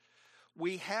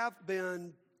We have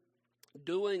been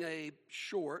doing a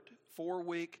short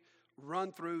 4-week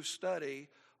run-through study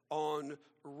on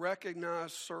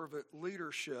recognized servant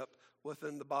leadership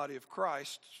within the body of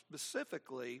Christ,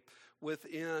 specifically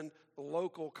within the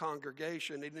local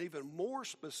congregation, and even more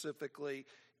specifically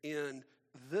in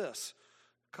this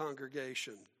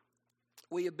congregation.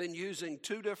 We have been using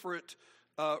 2 different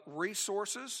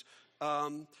resources.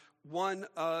 One,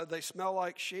 They Smell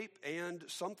Like Sheep, and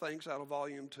Some Things out of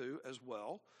Volume 2 as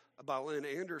well, by Lynn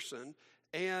Anderson,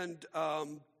 and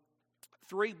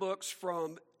 3 books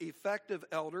from Effective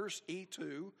Elders,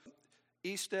 E2,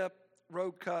 E-Step,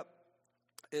 Road Cup,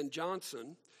 and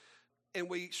Johnson. And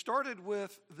we started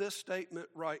with this statement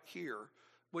right here,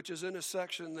 which is in a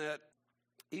section that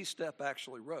E-Step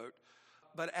actually wrote.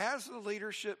 But as the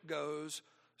leadership goes,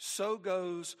 so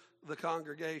goes the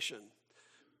congregation.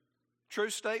 True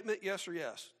statement, yes or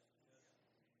yes?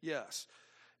 Yes.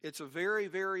 It's a very,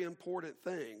 very important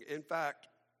thing. In fact,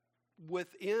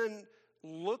 within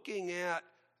looking at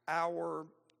our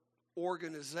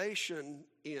organization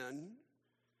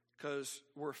because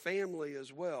we're family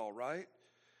as well, right?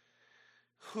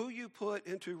 Who you put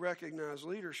into recognized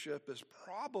leadership is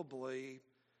probably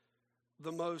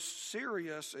the most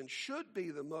serious and should be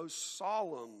the most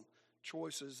solemn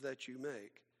choices that you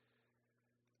make.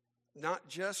 Not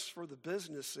just for the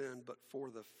business end, but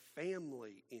for the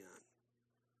family end,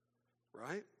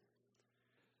 right?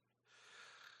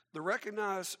 The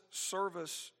recognized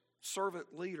servant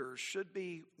leaders should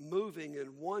be moving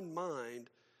in one mind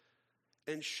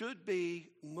and should be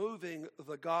moving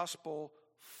the gospel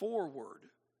forward.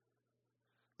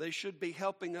 They should be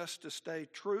helping us to stay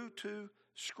true to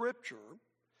Scripture.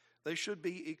 They should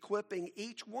be equipping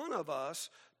each one of us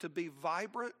to be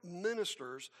vibrant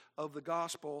ministers of the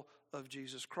gospel of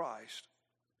Jesus Christ.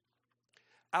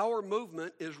 Our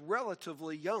movement is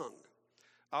relatively young.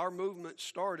 Our movement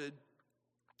started,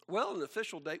 an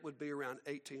official date would be around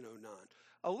 1809,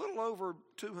 a little over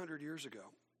 200 years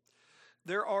ago.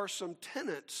 There are some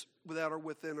tenets that are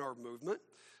within our movement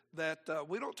that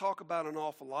we don't talk about an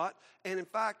awful lot. And in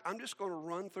fact, I'm just going to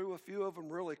run through a few of them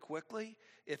really quickly.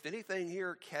 If anything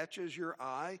here catches your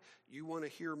eye, you want to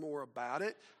hear more about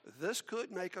it, this could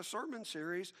make a sermon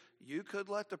series. You could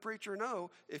let the preacher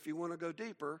know if you want to go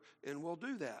deeper, and we'll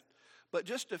do that. But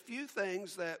just a few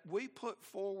things that we put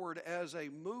forward as a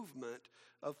movement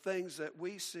of things that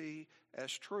we see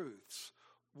as truths.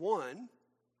 1,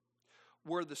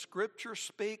 where the Scripture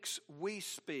speaks, we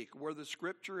speak. Where the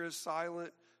Scripture is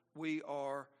silent, we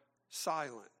are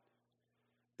silent.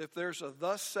 If there's a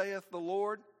thus saith the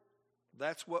Lord,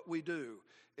 that's what we do.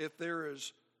 If there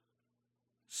is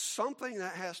something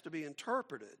that has to be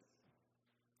interpreted,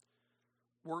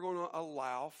 we're going to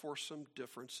allow for some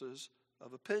differences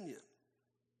of opinion.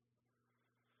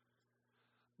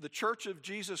 The Church of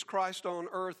Jesus Christ on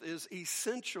earth is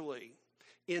essentially,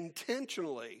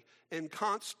 intentionally, and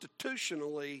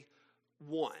constitutionally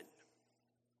one.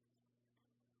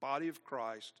 Body of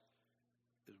Christ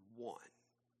is one.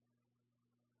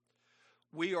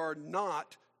 We are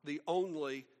not the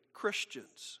only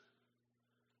Christians,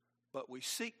 but we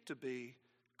seek to be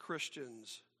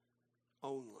Christians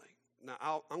only.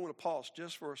 Now, I'm going to pause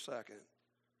just for a second.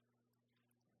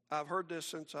 I've heard this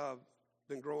since I've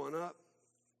been growing up,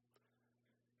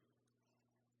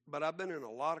 but I've been in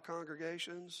a lot of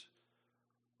congregations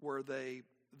where they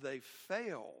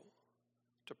fail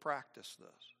to practice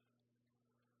this.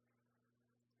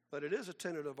 But it is a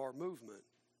tenet of our movement.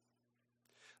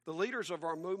 The leaders of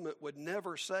our movement would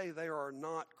never say they are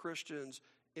not Christians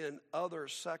in other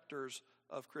sectors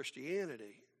of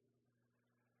Christianity.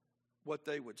 What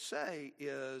they would say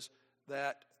is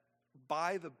that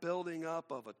by the building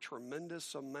up of a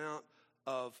tremendous amount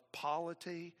of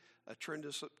polity, a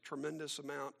tremendous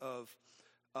amount of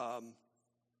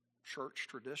church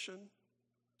tradition,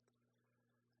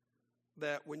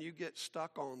 that when you get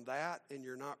stuck on that and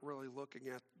you're not really looking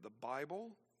at the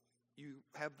Bible, you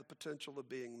have the potential of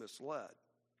being misled.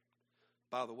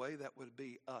 By the way, that would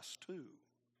be us too.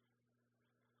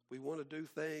 We want to do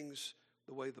things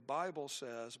the way the Bible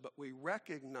says, but we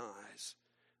recognize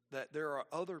that there are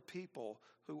other people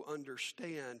who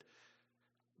understand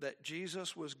that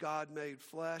Jesus was God made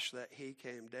flesh, that he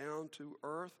came down to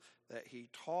earth, that he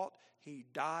taught, he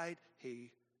died,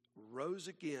 he rose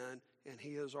again, and he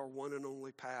is our one and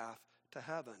only path to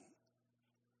heaven.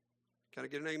 Can I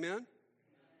get an amen?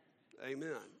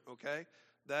 Amen. Okay?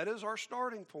 That is our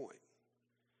starting point.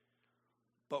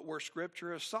 But where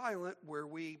Scripture is silent, where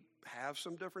we have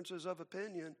some differences of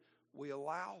opinion, we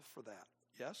allow for that.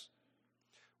 Yes?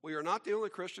 We are not the only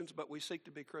Christians, but we seek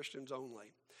to be Christians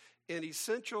only. In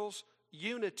essentials,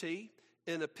 unity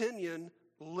in opinion,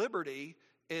 liberty,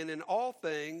 and in all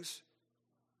things,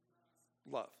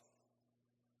 love.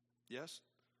 Yes?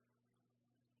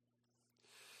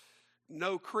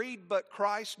 No creed but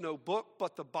Christ, no book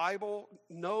but the Bible,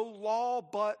 no law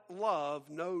but love,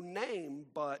 no name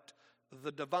but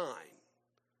the divine.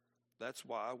 That's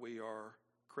why we are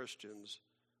Christians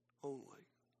only.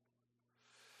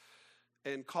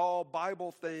 And call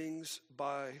Bible things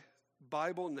by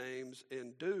Bible names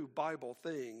and do Bible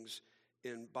things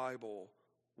in Bible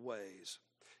ways.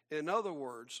 In other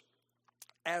words,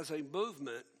 as a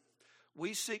movement,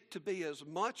 we seek to be as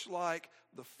much like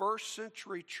the first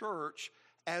century church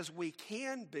as we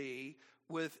can be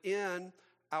within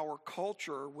our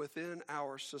culture, within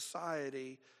our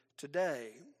society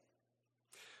today.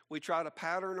 We try to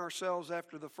pattern ourselves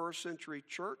after the first century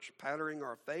church, patterning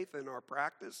our faith and our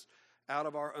practice out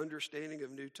of our understanding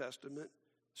of New Testament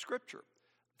Scripture.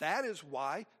 That is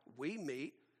why we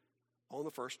meet on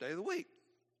the first day of the week.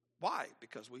 Why?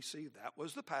 Because we see that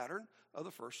was the pattern of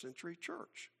the first century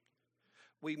church.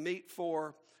 We meet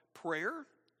for prayer,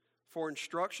 for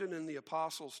instruction in the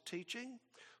apostles' teaching,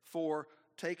 for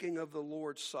taking of the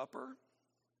Lord's Supper.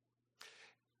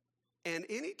 And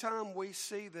anytime we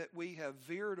see that we have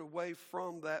veered away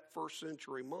from that first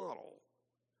century model,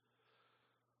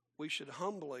 we should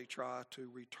humbly try to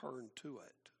return to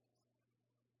it.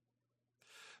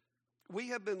 We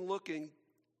have been looking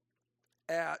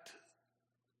at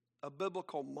a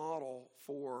biblical model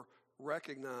for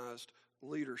recognized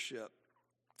leadership,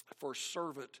 for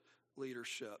servant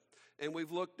leadership. And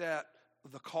we've looked at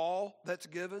the call that's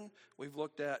given. We've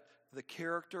looked at the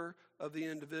character of the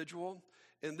individual.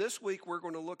 And this week we're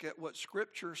going to look at what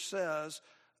Scripture says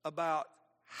about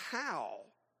how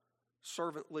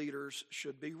servant leaders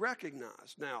should be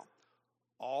recognized. Now,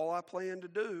 all I plan to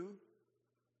do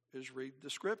is read the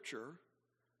Scripture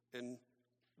and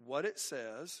what it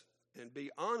says and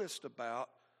be honest about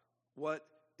what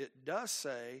it does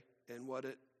say and what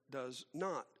it does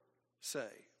not say.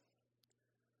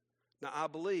 Now, I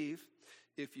believe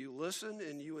if you listen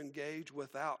and you engage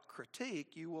without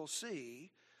critique, you will see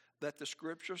that the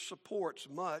Scripture supports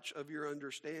much of your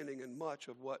understanding and much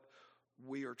of what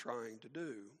we are trying to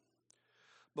do.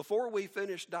 Before we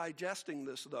finish digesting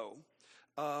this, though,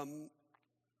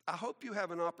 I hope you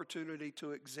have an opportunity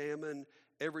to examine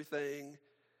everything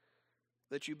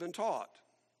that you've been taught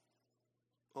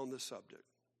on this subject.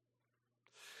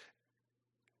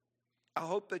 I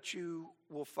hope that you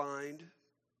will find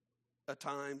a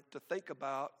time to think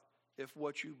about if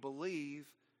what you believe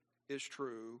is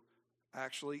true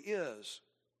actually is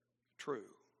true.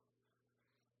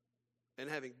 And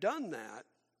having done that,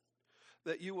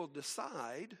 that you will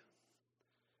decide,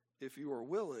 if you are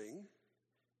willing,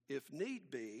 if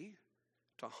need be,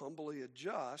 to humbly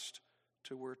adjust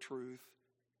to where truth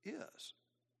is.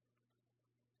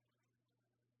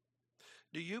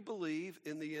 Do you believe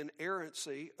in the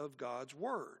inerrancy of God's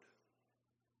Word?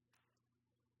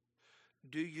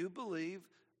 Do you believe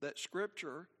that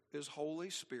Scripture is Holy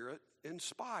Spirit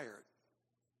inspired?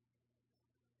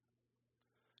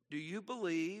 Do you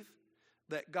believe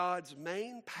that God's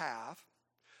main path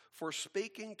for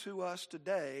speaking to us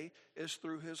today is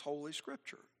through His Holy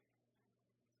Scripture?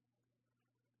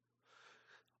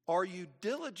 Are you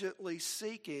diligently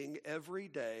seeking every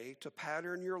day to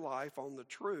pattern your life on the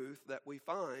truth that we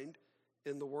find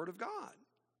in the Word of God?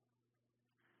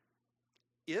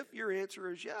 If your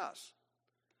answer is yes,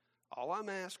 all I'm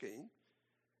asking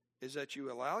is that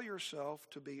you allow yourself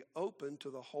to be open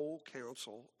to the whole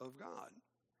counsel of God.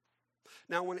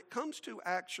 Now, when it comes to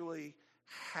actually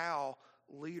how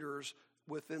leaders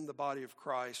within the body of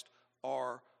Christ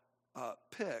are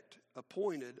picked,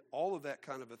 appointed, all of that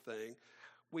kind of a thing,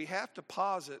 we have to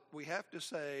posit, we have to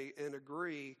say and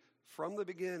agree from the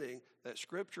beginning that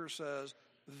Scripture says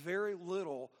very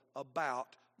little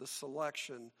about the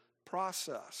selection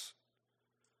process.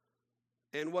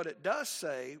 And what it does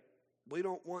say, we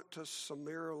don't want to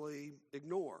summarily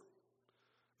ignore.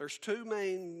 There's two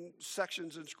main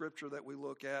sections in Scripture that we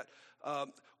look at.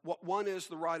 One is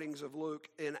the writings of Luke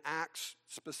in Acts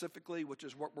specifically, which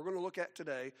is what we're going to look at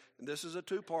today. And this is a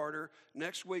two-parter.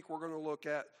 Next week, we're going to look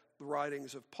at the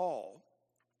writings of Paul.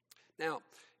 Now,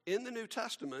 in the New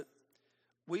Testament,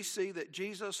 we see that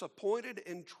Jesus appointed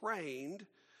and trained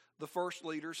the first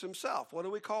leaders himself. What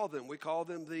do we call them? We call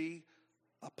them the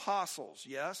apostles,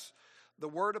 yes? The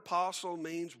word apostle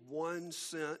means one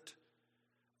sent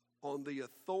on the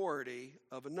authority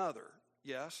of another,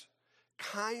 yes?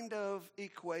 Kind of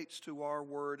equates to our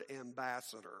word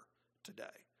ambassador today.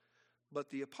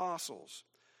 But the apostles,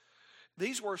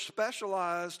 these were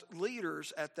specialized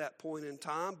leaders at that point in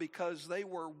time because they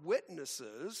were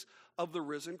witnesses of the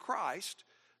risen Christ,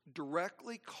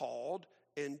 directly called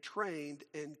and trained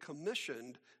and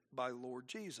commissioned by Lord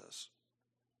Jesus.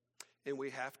 And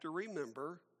we have to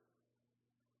remember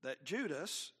that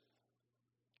Judas,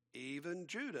 even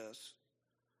Judas,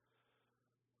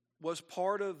 was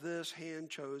part of this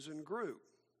hand-chosen group.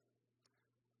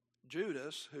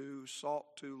 Judas, who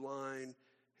sought to line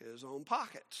his own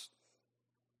pockets.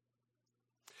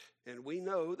 And we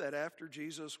know that after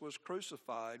Jesus was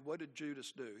crucified, what did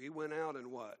Judas do? He went out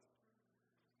and what?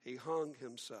 He hung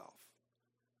himself.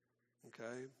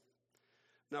 Okay?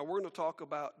 Now we're going to talk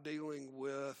about dealing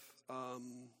with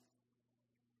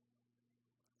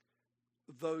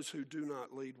those who do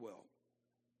not lead well.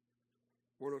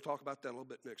 We're going to talk about that a little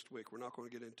bit next week. We're not going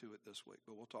to get into it this week,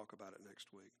 but we'll talk about it next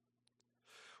week.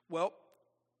 Well,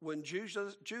 when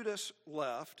Judas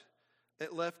left,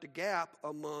 it left a gap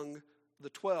among the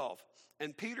 12.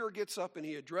 And Peter gets up and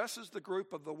he addresses the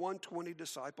group of the 120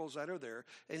 disciples that are there,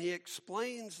 and he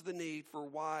explains the need for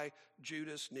why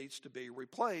Judas needs to be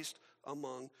replaced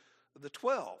among the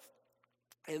 12.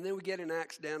 And then we get in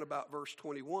Acts down about verse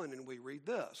 21, and we read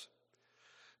this.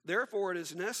 Therefore, it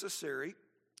is necessary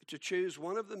to choose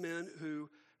one of the men who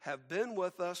have been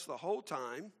with us the whole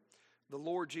time the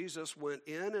Lord Jesus went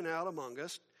in and out among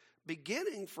us,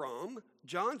 beginning from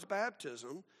John's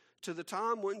baptism to the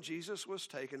time when Jesus was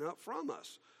taken up from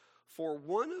us. For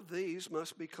one of these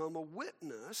must become a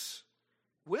witness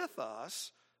with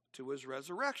us to his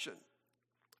resurrection.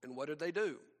 And what did they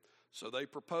do? So they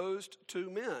proposed 2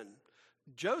 men.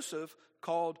 Joseph,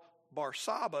 called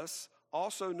Barsabbas,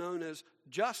 also known as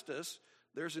Justus.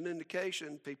 There's an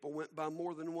indication people went by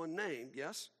more than one name,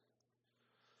 yes?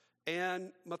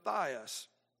 And Matthias.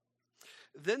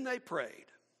 Then they prayed,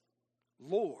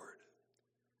 Lord,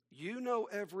 you know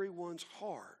everyone's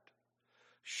heart.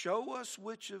 Show us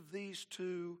which of these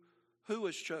 2 who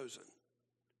is chosen.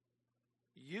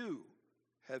 You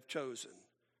have chosen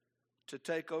to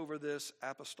take over this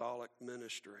apostolic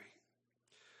ministry,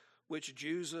 which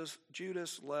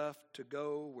Judas left to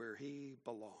go where he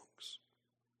belongs.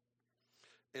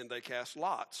 And they cast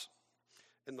lots,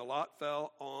 and the lot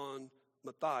fell on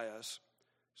Matthias,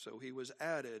 so he was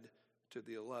added to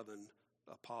the 11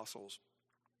 apostles.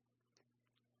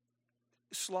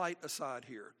 Slight aside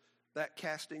here, that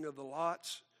casting of the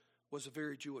lots was a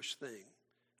very Jewish thing.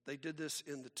 They did this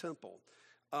in the temple.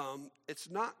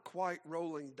 It's not quite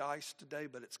rolling dice today,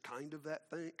 but it's kind of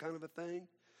a thing,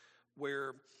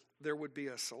 where there would be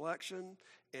a selection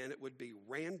and it would be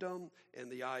random. And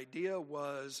the idea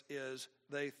is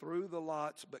they threw the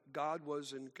lots, but God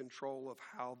was in control of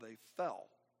how they fell.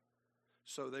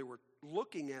 So they were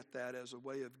looking at that as a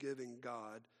way of giving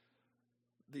God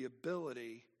the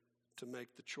ability to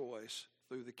make the choice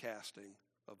through the casting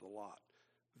of the lot.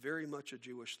 Very much a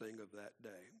Jewish thing of that day.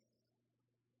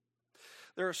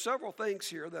 There are several things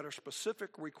here that are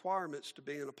specific requirements to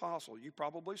be an apostle. You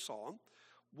probably saw them.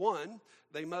 One,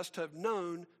 they must have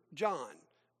known John.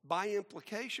 By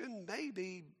implication,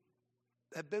 maybe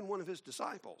have been one of his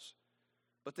disciples.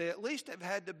 But they at least have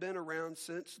had to have been around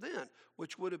since then,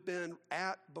 which would have been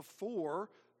before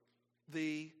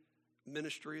the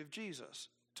ministry of Jesus.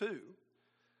 2,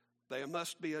 they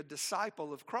must be a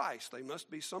disciple of Christ. They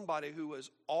must be somebody who is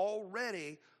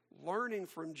already learning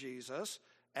from Jesus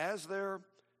as their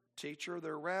teacher,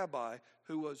 their rabbi,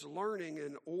 who was learning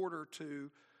in order to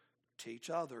teach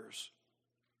others.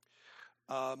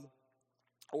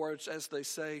 Or it's, as they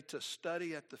say, to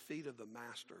study at the feet of the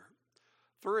master.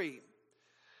 3,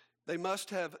 they must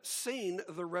have seen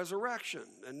the resurrection.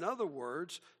 In other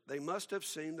words, they must have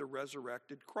seen the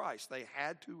resurrected Christ. They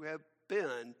had to have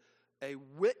been a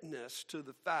witness to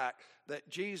the fact that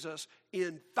Jesus,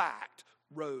 in fact,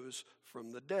 rose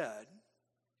from the dead.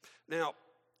 Now,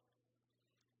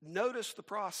 notice the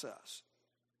process.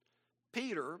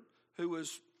 Peter, who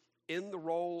was in the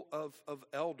role of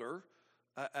elder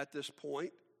at this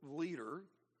point, leader,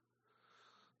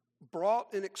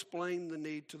 brought and explained the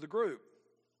need to the group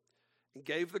and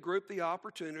gave the group the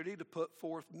opportunity to put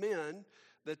forth men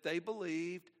that they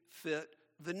believed fit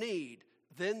the need.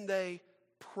 Then they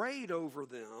prayed over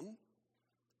them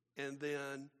and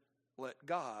then let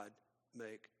God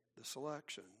make the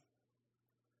selection.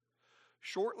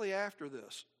 Shortly after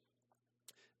this,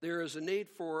 there is a need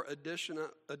for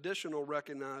additional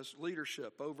recognized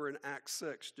leadership over in Acts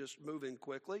 6, just moving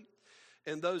quickly.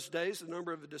 In those days, the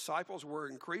number of the disciples were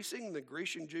increasing. The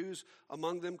Grecian Jews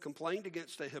among them complained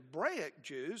against the Hebraic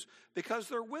Jews because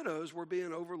their widows were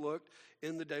being overlooked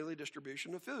in the daily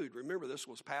distribution of food. Remember, this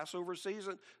was Passover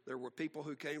season. There were people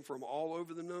who came from all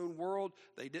over the known world.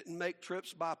 They didn't make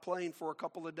trips by plane for a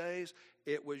couple of days.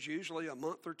 It was usually a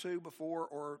month or two before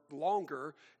or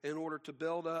longer in order to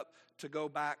build up to go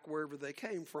back wherever they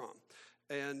came from.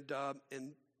 And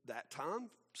in that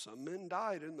time, some men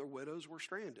died and their widows were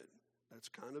stranded. That's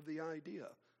kind of the idea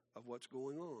of what's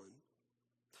going on.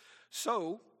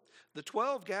 So the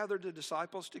 12 gathered the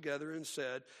disciples together and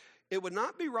said, "It would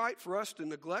not be right for us to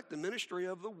neglect the ministry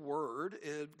of the word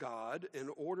of God in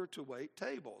order to wait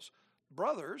tables.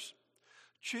 Brothers,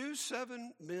 choose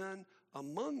 7 men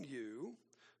among you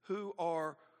who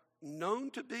are known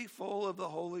to be full of the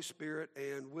Holy Spirit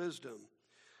and wisdom.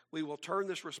 We will turn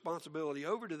this responsibility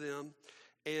over to them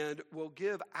and will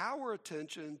give our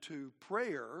attention to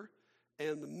prayer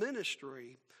and the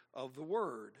ministry of the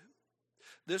word."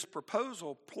 This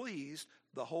proposal pleased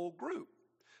the whole group.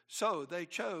 So they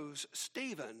chose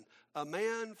Stephen, a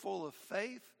man full of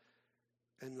faith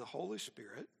and the Holy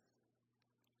Spirit,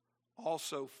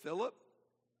 also Philip,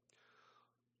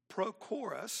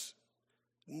 Prochorus,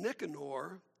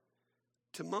 Nicanor,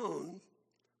 Timon,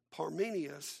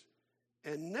 Parmenius,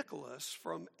 and Nicholas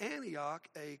from Antioch,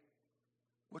 a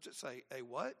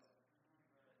what?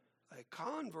 A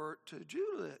convert to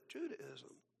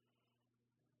Judaism.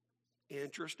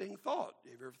 Interesting thought. Have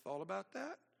you ever thought about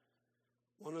that?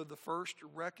 One of the first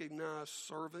recognized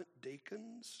servant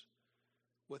deacons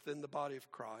within the body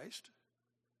of Christ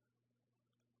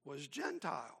was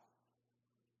Gentile.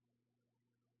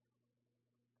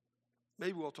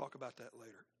 Maybe we'll talk about that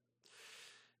later.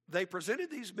 They presented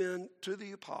these men to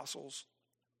the apostles,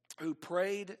 who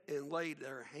prayed and laid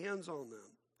their hands on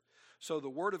them. So the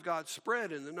word of God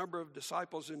spread, and the number of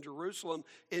disciples in Jerusalem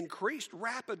increased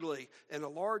rapidly, and a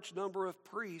large number of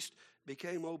priests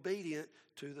became obedient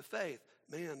to the faith.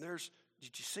 Man,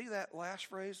 did you see that last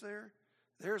phrase there?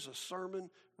 There's a sermon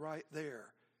right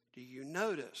there. Do you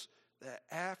notice that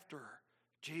after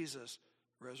Jesus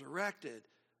resurrected,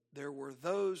 there were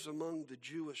those among the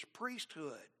Jewish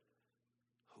priesthood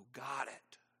who got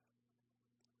it?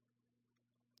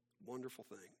 Wonderful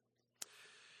thing.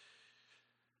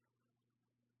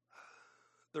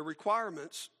 The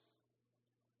requirements,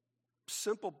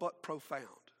 simple but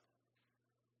profound.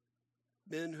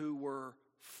 Men who were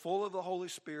full of the Holy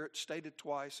Spirit, stated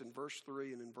twice in verse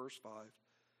 3 and in verse 5,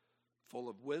 full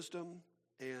of wisdom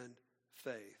and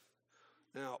faith.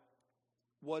 Now,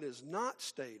 what is not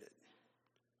stated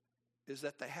is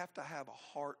that they have to have a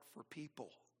heart for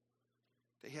people.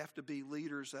 They have to be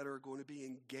leaders that are going to be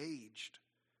engaged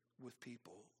with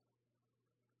people.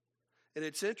 And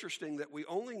it's interesting that we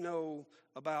only know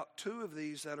about 2 of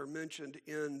these that are mentioned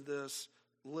in this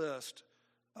list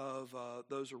of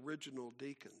those original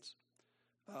deacons.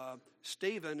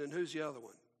 Stephen, and who's the other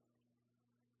one?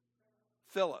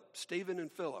 Philip. Stephen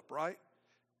and Philip, right?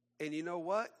 And you know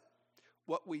what?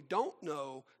 What we don't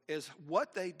know is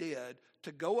what they did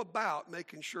to go about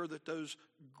making sure that those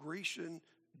Grecian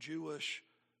Jewish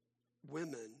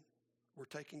women were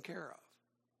taken care of.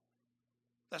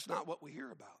 That's not what we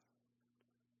hear about.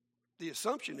 The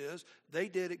assumption is they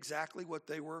did exactly what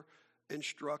they were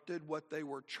instructed, what they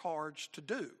were charged to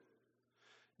do.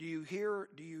 Do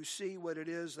you see what it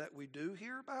is that we do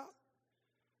hear about?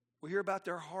 We hear about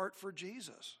their heart for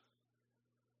Jesus.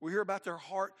 We hear about their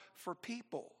heart for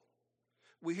people.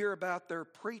 We hear about their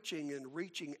preaching and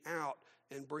reaching out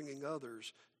and bringing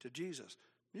others to Jesus.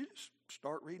 You just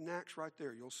start reading Acts right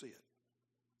there, you'll see it.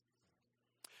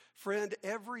 Friend,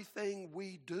 everything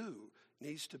we do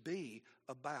needs to be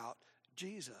about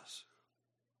Jesus.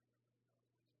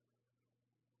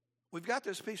 We've got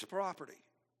this piece of property.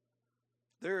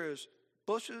 There is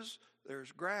bushes,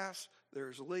 there's grass,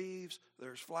 there's leaves,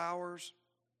 there's flowers.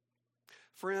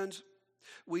 Friends,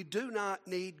 we do not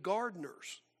need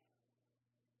gardeners.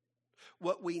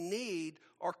 What we need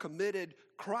are committed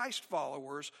Christ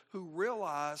followers who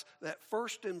realize that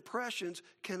first impressions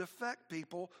can affect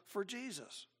people for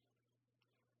Jesus.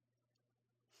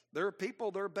 There are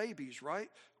people, there are babies, right?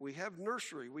 We have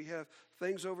nursery. We have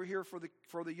things over here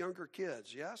for the younger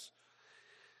kids, yes?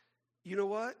 You know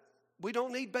what? We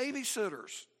don't need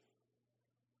babysitters.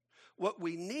 What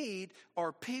we need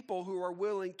are people who are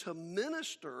willing to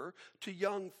minister to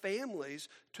young families,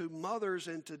 to mothers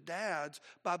and to dads,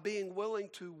 by being willing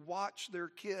to watch their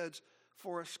kids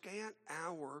for a scant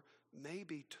hour,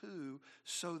 maybe 2,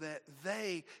 so that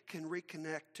they can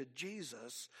reconnect to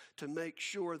Jesus, to make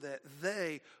sure that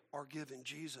they are giving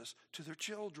Jesus to their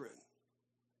children.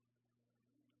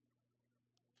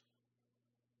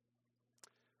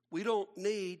 We don't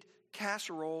need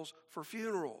casseroles for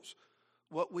funerals.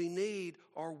 What we need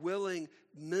are willing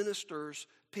ministers,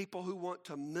 people who want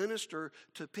to minister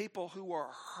to people who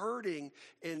are hurting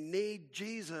and need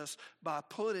Jesus by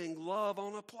putting love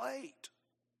on a plate.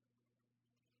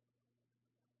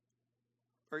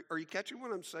 Are you catching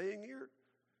what I'm saying here?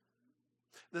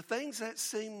 The things that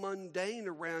seem mundane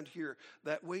around here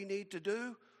that we need to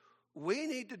do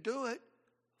it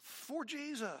for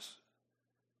Jesus.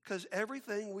 Because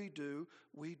everything we do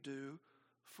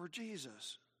for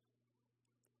Jesus.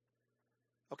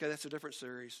 Okay, that's a different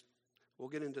series. We'll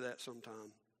get into that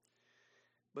sometime.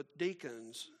 But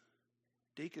deacons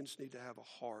need to have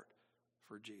a heart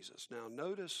for Jesus. Now,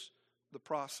 notice the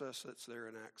process that's there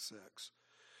in Acts 6.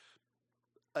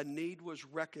 A need was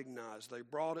recognized. They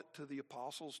brought it to the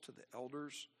apostles, to the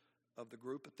elders of the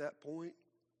group at that point,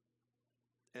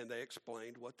 and they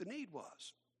explained what the need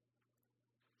was.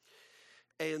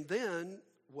 And then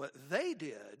what they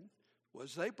did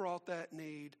was they brought that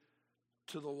need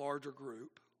to the larger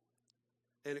group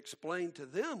and explained to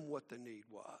them what the need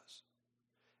was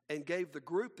and gave the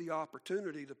group the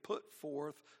opportunity to put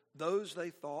forth those they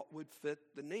thought would fit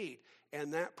the need.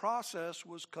 And that process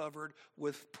was covered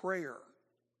with prayer.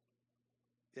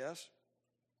 Yes?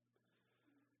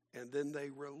 And then they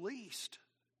released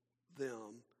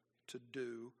them to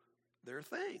do their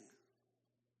thing.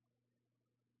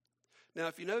 Now,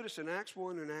 if you notice in Acts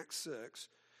 1 and Acts 6,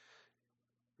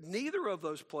 neither of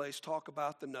those places talk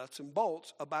about the nuts and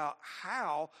bolts, about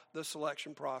how the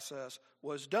selection process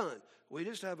was done. We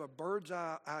just have a bird's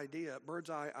eye idea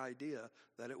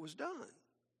that it was done.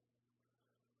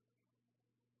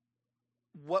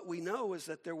 What we know is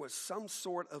that there was some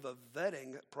sort of a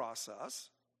vetting process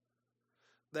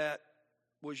that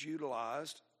was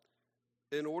utilized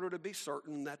in order to be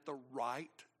certain that the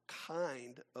right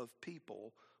kind of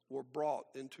people were brought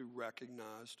into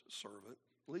recognized servant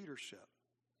leadership.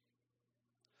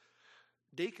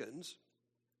 Deacons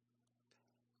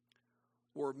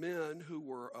were men who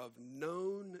were of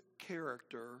known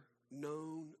character,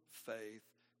 known faith,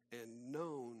 and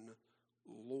known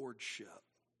lordship.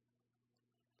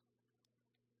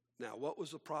 Now, what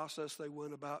was the process they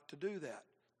went about to do that?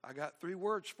 I got 3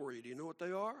 words for you. Do you know what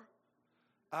they are?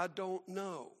 I don't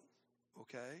know.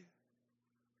 Okay?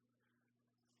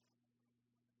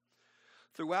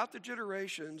 Throughout the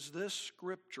generations, this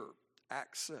scripture,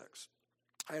 Acts 6,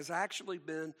 has actually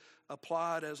been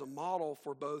applied as a model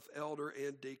for both elder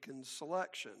and deacon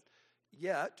selection.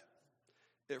 Yet,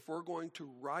 if we're going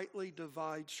to rightly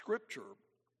divide scripture,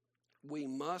 we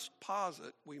must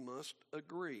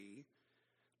agree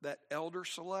that elder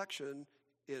selection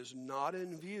is not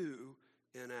in view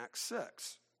in Acts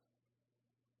 6.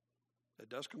 It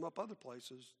does come up other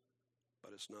places,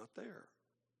 but it's not there.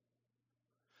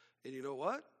 And you know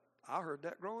what? I heard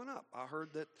that growing up. I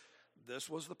heard that this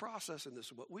was the process and this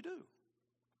is what we do.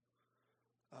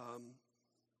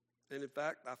 And in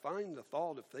fact, I find the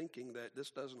thought of thinking that this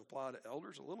doesn't apply to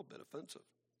elders a little bit offensive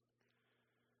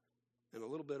and a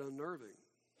little bit unnerving.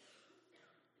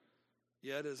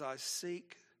 Yet as I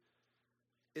seek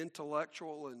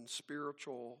intellectual and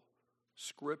spiritual,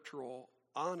 scriptural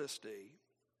honesty,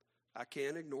 I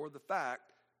can't ignore the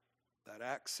fact that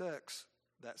Acts 6,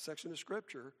 that section of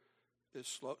Scripture,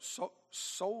 is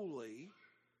solely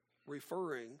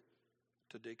referring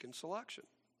to deacon selection.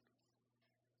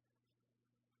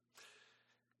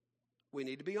 We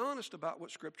need to be honest about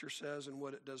what Scripture says and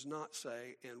what it does not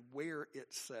say and where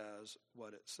it says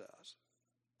what it says.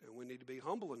 And we need to be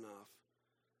humble enough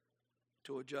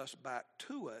to adjust back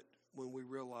to it when we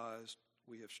realize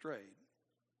we have strayed.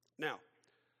 Now,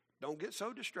 don't get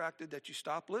so distracted that you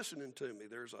stop listening to me.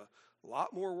 There's a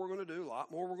lot more we're going to do, a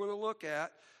lot more we're going to look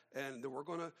at, and then we're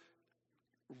going to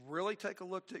really take a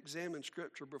look to examine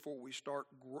Scripture before we start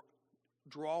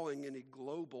drawing any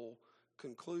global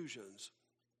conclusions.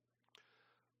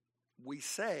 We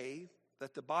say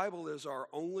that the Bible is our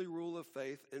only rule of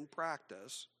faith and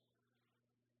practice,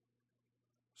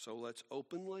 so let's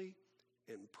openly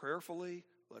and prayerfully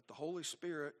let the Holy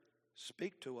Spirit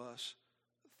speak to us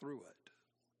through it.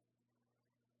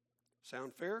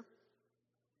 Sound fair?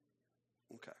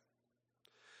 Okay.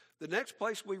 The next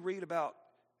place we read about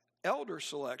elder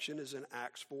selection is in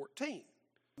Acts 14.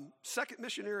 Second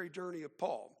missionary journey of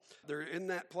Paul. They're in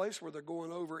that place where they're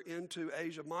going over into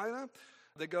Asia Minor.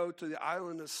 They go to the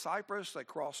island of Cyprus. They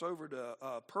cross over to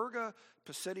Perga,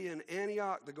 Pisidian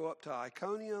Antioch. They go up to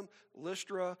Iconium,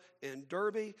 Lystra, and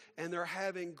Derbe. And they're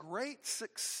having great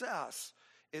success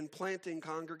in planting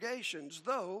congregations,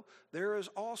 though there is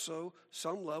also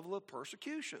some level of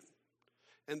persecution.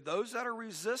 And those that are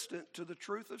resistant to the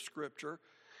truth of Scripture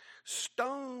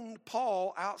stoned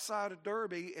Paul outside of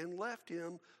Derbe and left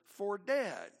him for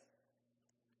dead.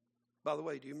 By the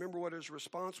way, do you remember what his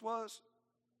response was?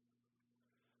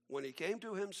 When he came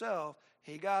to himself,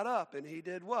 he got up and he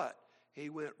did what? He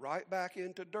went right back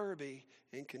into Derbe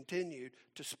and continued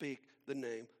to speak the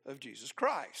name of Jesus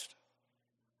Christ.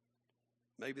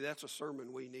 Maybe that's a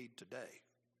sermon we need today.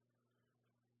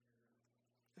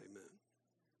 Amen.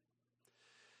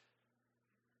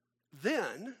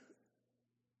 Then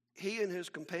he and his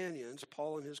companions,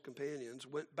 Paul and his companions,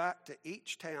 went back to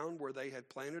each town where they had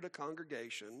planted a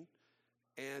congregation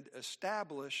and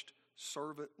established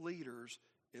servant leaders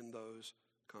in those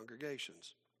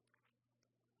congregations.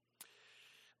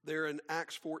 There in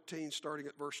Acts 14, starting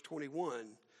at verse 21,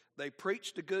 they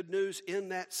preached the good news in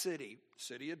that city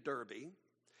of Derbe,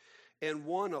 and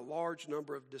won a large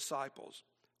number of disciples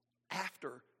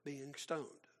after being stoned.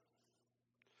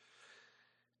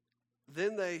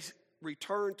 Then they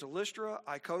returned to Lystra,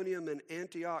 Iconium, and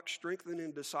Antioch,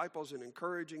 strengthening disciples and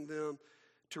encouraging them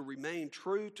to remain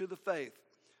true to the faith.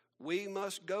 We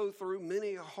must go through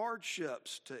many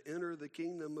hardships to enter the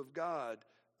kingdom of God,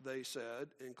 they said,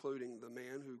 including the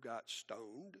man who got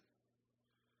stoned.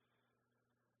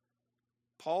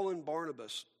 Paul and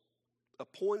Barnabas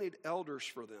appointed elders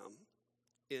for them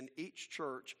in each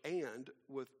church, and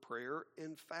with prayer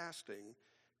and fasting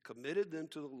committed them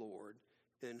to the Lord,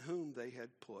 in whom they had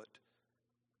put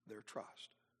their trust.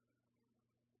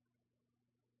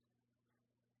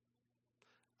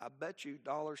 I bet you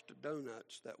dollars to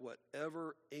donuts that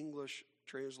whatever English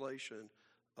translation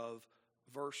of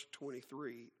verse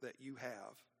 23 that you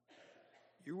have,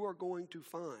 you are going to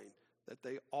find that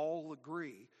they all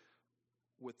agree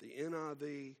with the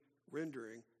NIV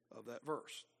rendering of that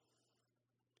verse.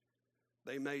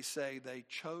 They may say they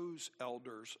chose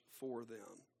elders for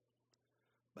them,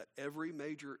 but every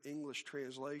major English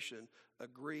translation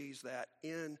agrees that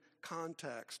in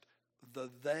context, the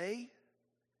they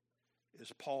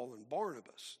is Paul and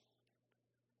Barnabas,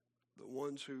 the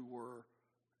ones who were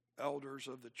elders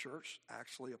of the church,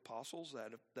 actually apostles.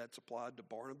 That's applied to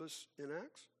Barnabas in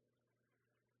Acts.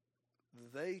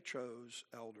 They chose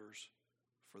elders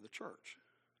for the church.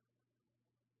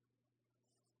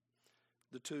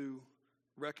 The two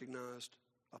recognized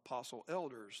apostle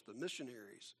elders, the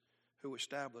missionaries who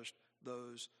established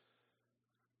those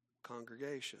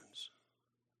congregations.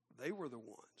 They were the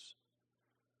ones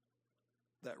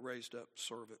that raised up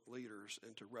servant leaders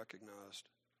into recognized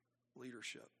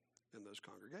leadership in those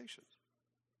congregations.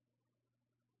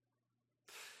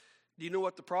 Do you know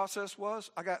what the process was?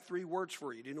 I got 3 words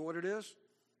for you. Do you know what it is?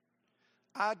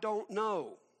 I don't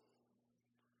know.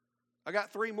 I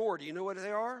got 3 more. Do you know what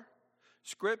they are?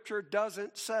 Scripture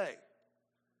doesn't say.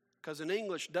 Because in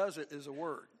English, doesn't is a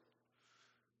word.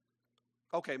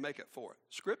 Okay, make it 4.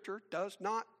 Scripture does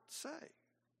not say.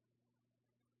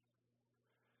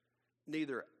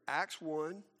 Neither Acts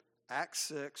 1, Acts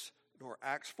 6, nor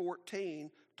Acts 14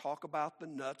 talk about the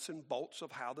nuts and bolts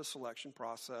of how the selection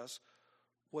process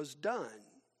was done.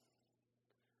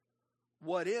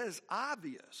 What is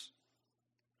obvious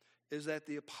is that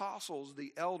the apostles,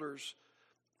 the elders,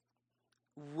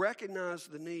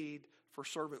 recognized the need for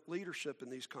servant leadership in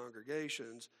these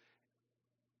congregations,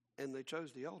 and they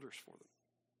chose the elders for them.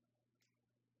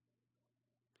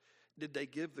 Did they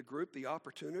give the group the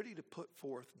opportunity to put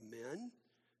forth men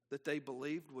that they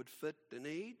believed would fit the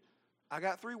need? I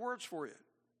got 3 words for you.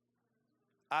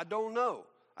 I don't know.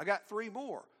 I got 3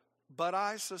 more. But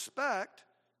I suspect,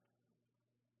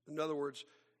 in other words,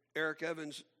 Eric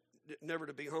Evans, never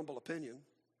to be humble opinion,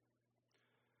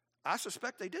 I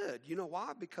suspect they did. You know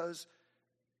why? Because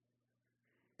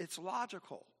it's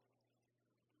logical.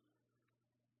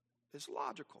 It's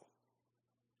logical.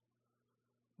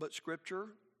 But Scripture,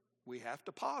 we have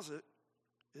to posit,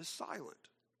 is silent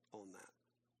on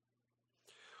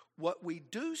that. What we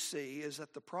do see is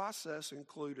that the process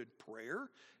included prayer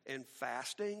and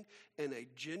fasting and a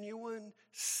genuine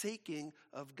seeking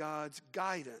of God's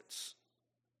guidance.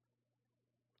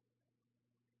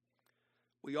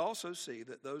 We also see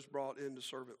that those brought into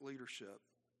servant leadership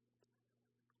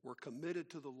were committed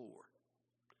to the Lord.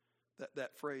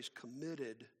 That phrase,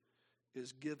 committed,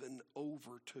 is given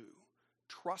over to,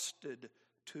 trusted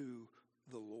to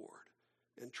the Lord.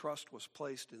 And trust was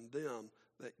placed in them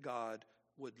that God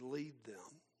would lead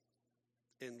them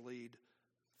and lead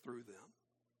through them.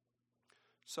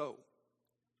 So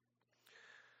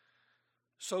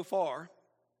far,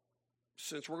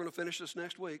 since we're going to finish this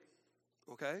next week,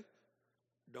 okay?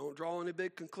 Don't draw any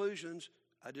big conclusions.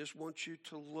 I just want you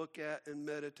to look at and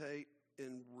meditate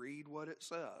and read what it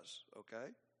says,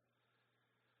 okay?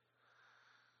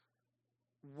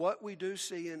 what we do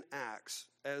see in Acts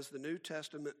as the New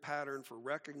Testament pattern for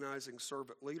recognizing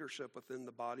servant leadership within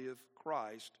the body of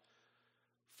Christ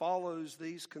follows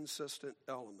these consistent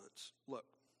elements. Look,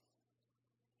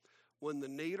 when the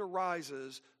need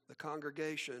arises, the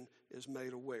congregation is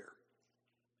made aware.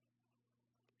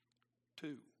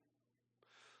 2,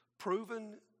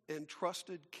 proven and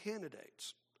trusted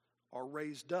candidates are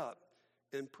raised up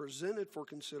and presented for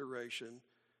consideration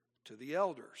to the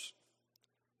elders.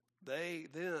 They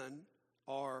then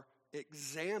are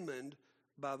examined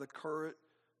by the current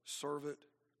servant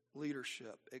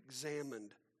leadership,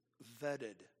 examined,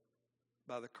 vetted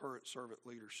by the current servant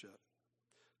leadership.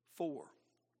 4,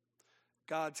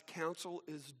 God's counsel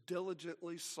is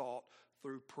diligently sought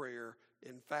through prayer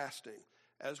and fasting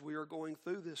as we are going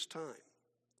through this time.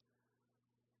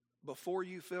 Before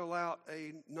you fill out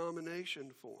a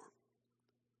nomination form,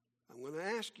 I'm going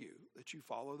to ask you that you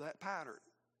follow that pattern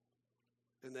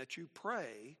and that you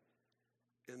pray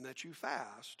and that you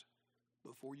fast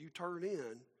before you turn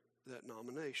in that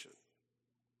nomination.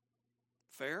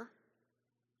 Fair?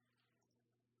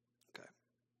 Okay.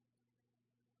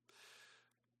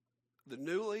 The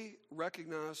newly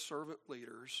recognized servant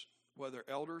leaders, whether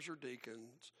elders or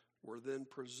deacons, were then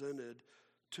presented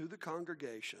to the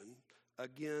congregation,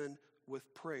 again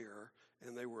with prayer,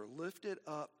 and they were lifted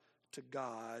up to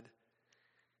God,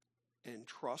 and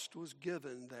trust was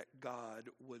given that God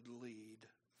would lead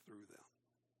through them.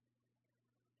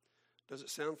 Does it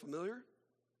sound familiar?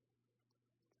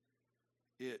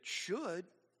 It should.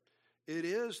 It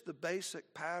is the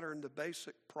basic pattern, the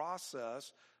basic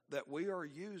process that we are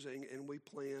using and we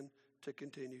plan to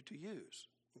continue to use.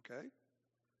 Okay?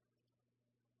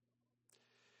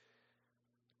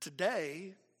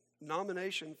 Today,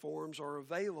 nomination forms are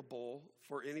available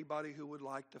for anybody who would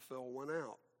like to fill one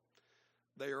out.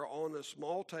 They are on a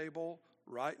small table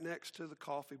right next to the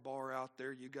coffee bar out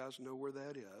there. You guys know where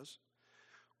that is.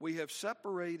 We have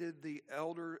separated the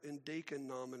elder and deacon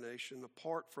nomination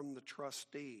apart from the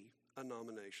trustee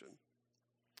nomination.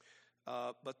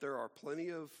 But there are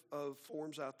plenty of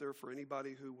forms out there for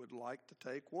anybody who would like to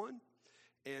take one.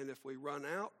 And if we run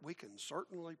out, we can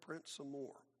certainly print some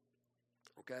more.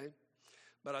 Okay?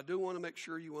 But I do want to make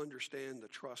sure you understand the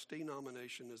trustee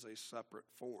nomination is a separate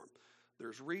form.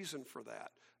 There's reason for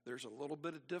that. There's a little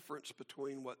bit of difference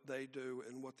between what they do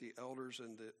and what the elders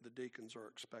and the deacons are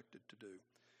expected to do.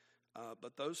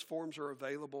 But those forms are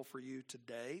available for you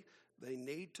today. They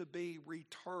need to be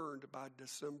returned by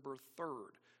December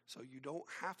 3rd. So you don't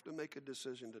have to make a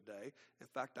decision today. In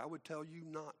fact, I would tell you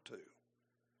not to.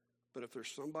 But if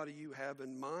there's somebody you have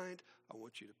in mind, I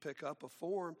want you to pick up a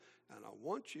form, and I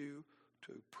want you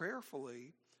to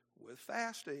prayerfully, with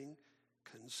fasting,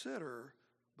 consider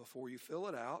before you fill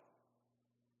it out.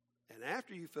 And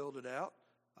after you filled it out,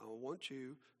 I want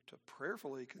you to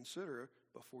prayerfully consider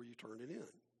before you turn it in.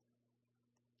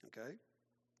 Okay?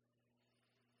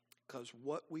 Because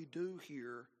what we do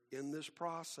here in this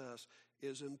process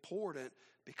is important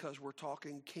because we're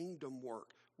talking kingdom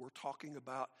work. We're talking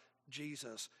about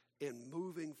Jesus and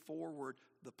moving forward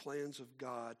the plans of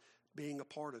God, being a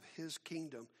part of his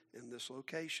kingdom in this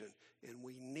location. And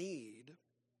we need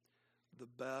the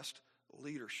best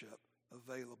leadership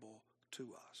available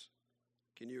to us.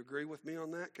 Can you agree with me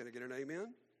on that? Can I get an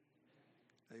amen?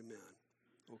 Amen.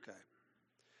 Okay.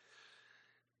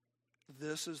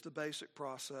 This is the basic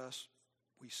process.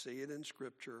 We see it in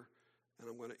Scripture, and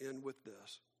I'm going to end with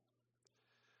this.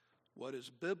 What is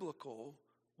biblical,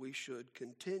 we should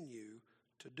continue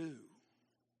to do.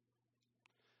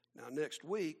 Now, next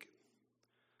week,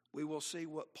 we will see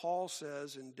what Paul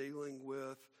says in dealing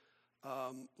with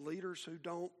leaders who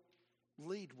don't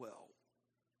lead well.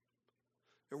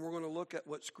 And we're going to look at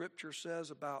what Scripture says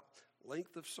about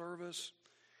length of service,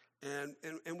 and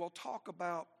we'll talk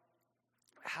about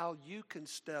how you can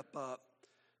step up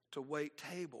to wait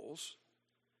tables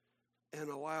and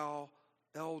allow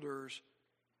elders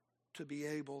to be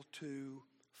able to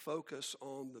focus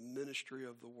on the ministry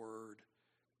of the word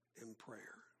and prayer.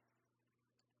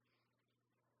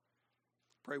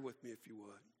 Pray with me if you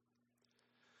would.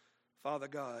 Father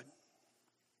God,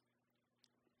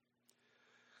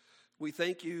 we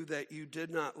thank you that you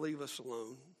did not leave us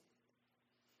alone,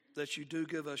 that you do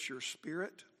give us your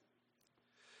Spirit,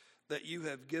 that you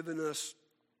have given us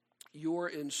your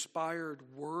inspired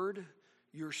word,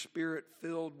 your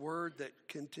Spirit-filled word that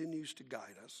continues to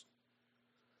guide us.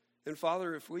 And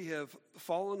Father, if we have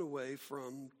fallen away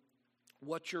from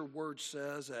what your word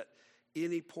says at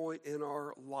any point in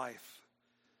our life,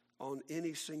 on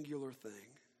any singular thing,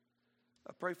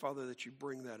 I pray, Father, that you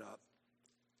bring that up,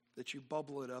 that you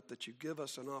bubble it up, that you give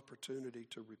us an opportunity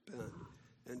to repent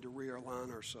and to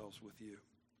realign ourselves with you.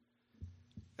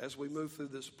 as we move through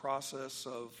this process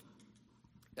of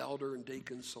elder and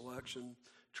deacon selection,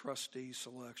 trustee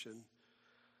selection,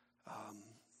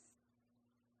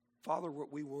 Father,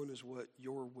 what we want is what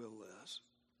your will is.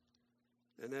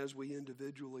 And as we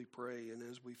individually pray and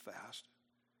as we fast,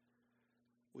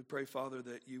 we pray, Father,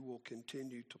 that you will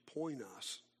continue to point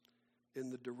us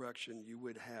in the direction you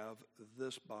would have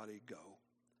this body go.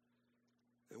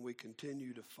 And we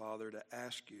continue to, Father, to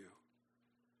ask you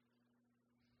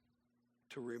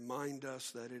to remind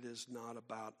us that it is not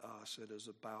about us, it is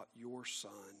about your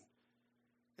Son,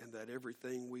 and that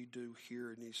everything we do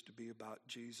here needs to be about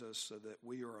Jesus, so that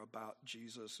we are about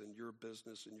Jesus and your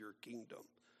business and your kingdom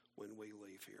when we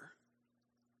leave here.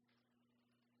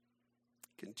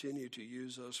 Continue to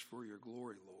use us for your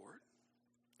glory, Lord.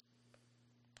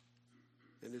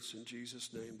 And it's in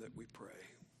Jesus' name that we pray.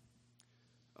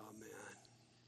 Amen.